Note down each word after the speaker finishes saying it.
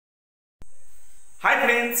Hi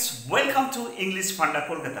friends, welcome to English Funda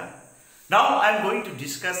Kolkata. Now I am going to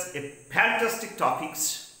discuss a fantastic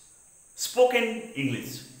topics, spoken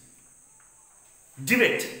English.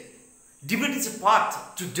 Debate. Debate is a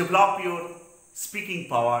path to develop your speaking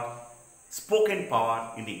power, spoken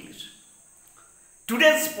power in English.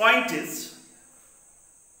 Today's point is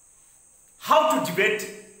how to debate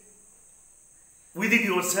within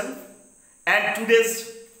yourself, and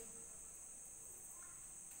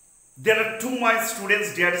there are two my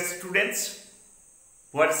students, dear students,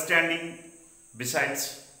 who are standing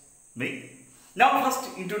besides me. Now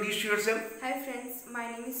first introduce yourself. Hi friends,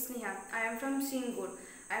 my name is Sneha. I am from Singur.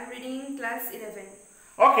 I am reading in class 11.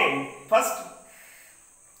 Okay, first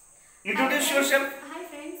introduce yourself. Hi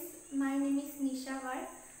friends, my name is Nisha Var.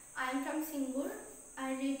 I am from Singur.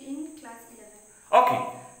 I read in class 11. Okay,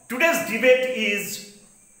 today's debate is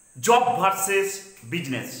job versus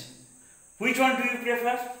business. Which one do you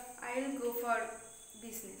prefer? I will go for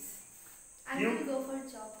business. I will go for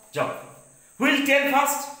job. Job. Who will tell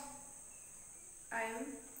first? I am.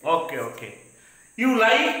 Okay. You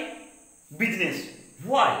like business.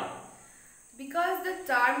 Why? Because the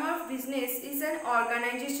term of business is an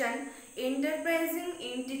organization, enterprising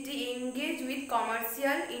entity engaged with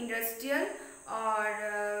commercial, industrial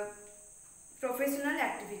or professional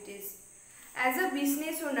activities. As a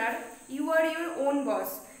business owner, you are your own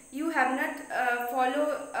boss. You have not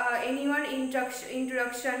follow anyone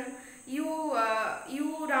introduction. You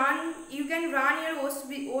can run your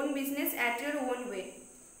own business at your own way.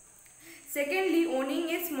 Secondly, owning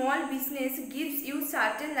a small business gives you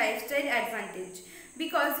certain lifestyle advantage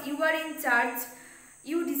because you are in charge.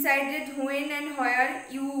 You decided when and where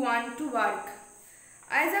you want to work.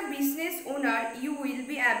 As a business owner, you will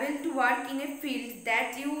be able to work in a field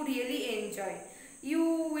that you really enjoy.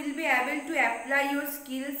 You will be able to apply your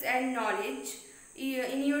skills and knowledge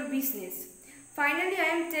in your business. Finally, I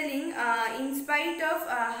am telling, in spite of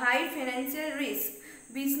high financial risk,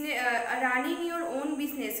 running your own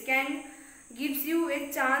business gives you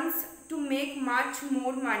a chance to make much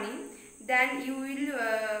more money than you will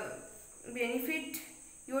benefit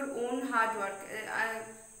your own hard work.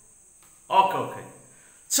 Okay.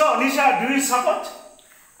 So, Nisha, do you support?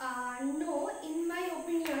 No, in my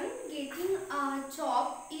opinion, getting a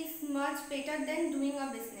job is much better than doing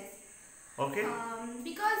a business. Okay.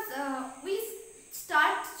 Because we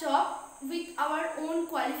start job with our own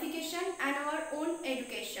qualification and our own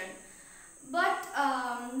education. But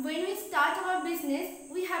when we start our business,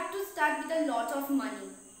 we have to start with a lot of money.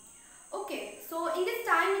 Okay, so in this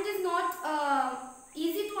time it is not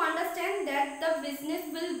easy to understand that the business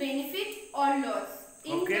will benefit or loss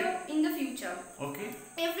in the future. Okay.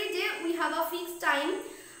 Every day we have a fixed time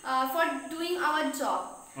for doing our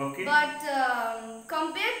job. Okay. But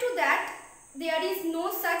compared to that, there is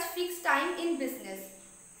no such fixed time in business.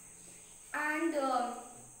 And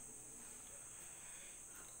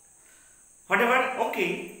whatever,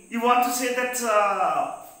 okay, you want to say that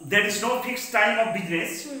there is no fixed time of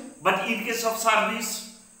business, but in case of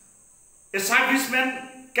service, a serviceman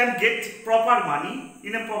can get proper money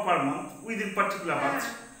in a proper month within particular months.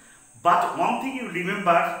 But one thing you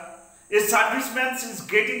remember, a serviceman is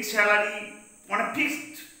getting salary on a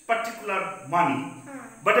fixed particular money,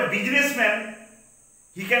 but a businessman,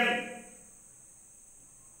 he can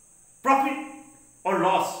profit or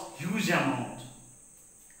loss huge amount.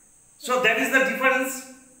 So that is the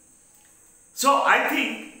difference. So I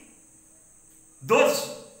think those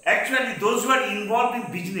who are involved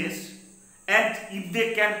in business, and if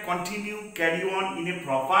they can carry on in a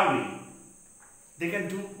proper way, they can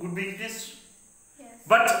do good business. yes.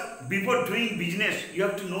 But before doing business, you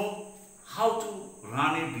have to know how to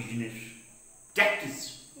run a business.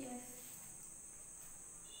 Tactics. Yes.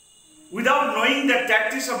 Without knowing the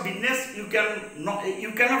tactics of business, you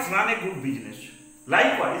cannot run a good business.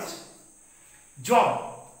 Likewise,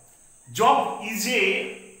 job means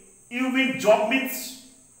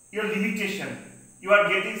your limitation. You are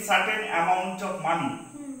getting certain amount of money,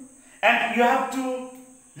 and you have to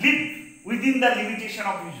live within the limitation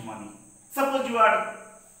of this money. Suppose you are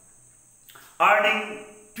earning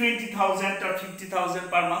 20,000 or 50,000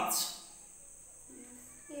 per month.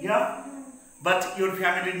 Yes. Yeah, but your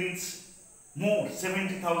family needs more,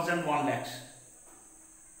 70,000, 1 lakh.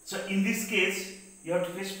 So in this case, you have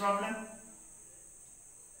to face problem.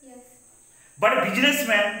 Yes. But a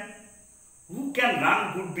businessman who can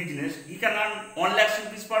run good business, he can earn 1 lakh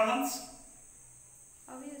rupees per month.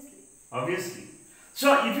 Obviously.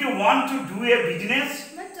 So if you want to do a business,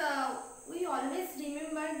 But we always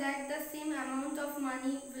remember that the same amount of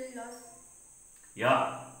money will loss.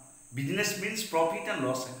 yeah, business means profit and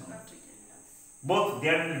loss account. Both,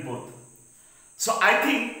 there will be both. So I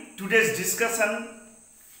think today's discussion,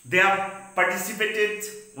 they have participated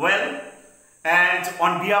well, and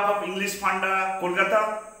on behalf of English Funda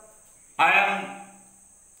Kolkata, I am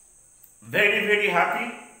very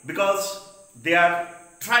happy because they are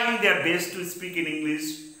trying their best to speak in English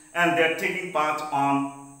and they are taking part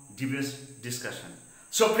on this discussion.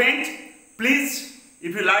 So friends, please,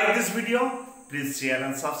 if you like this video, please share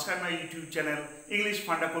and subscribe my YouTube channel English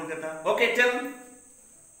Funda Kolkata. Okay, tell them.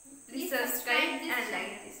 Please subscribe and like.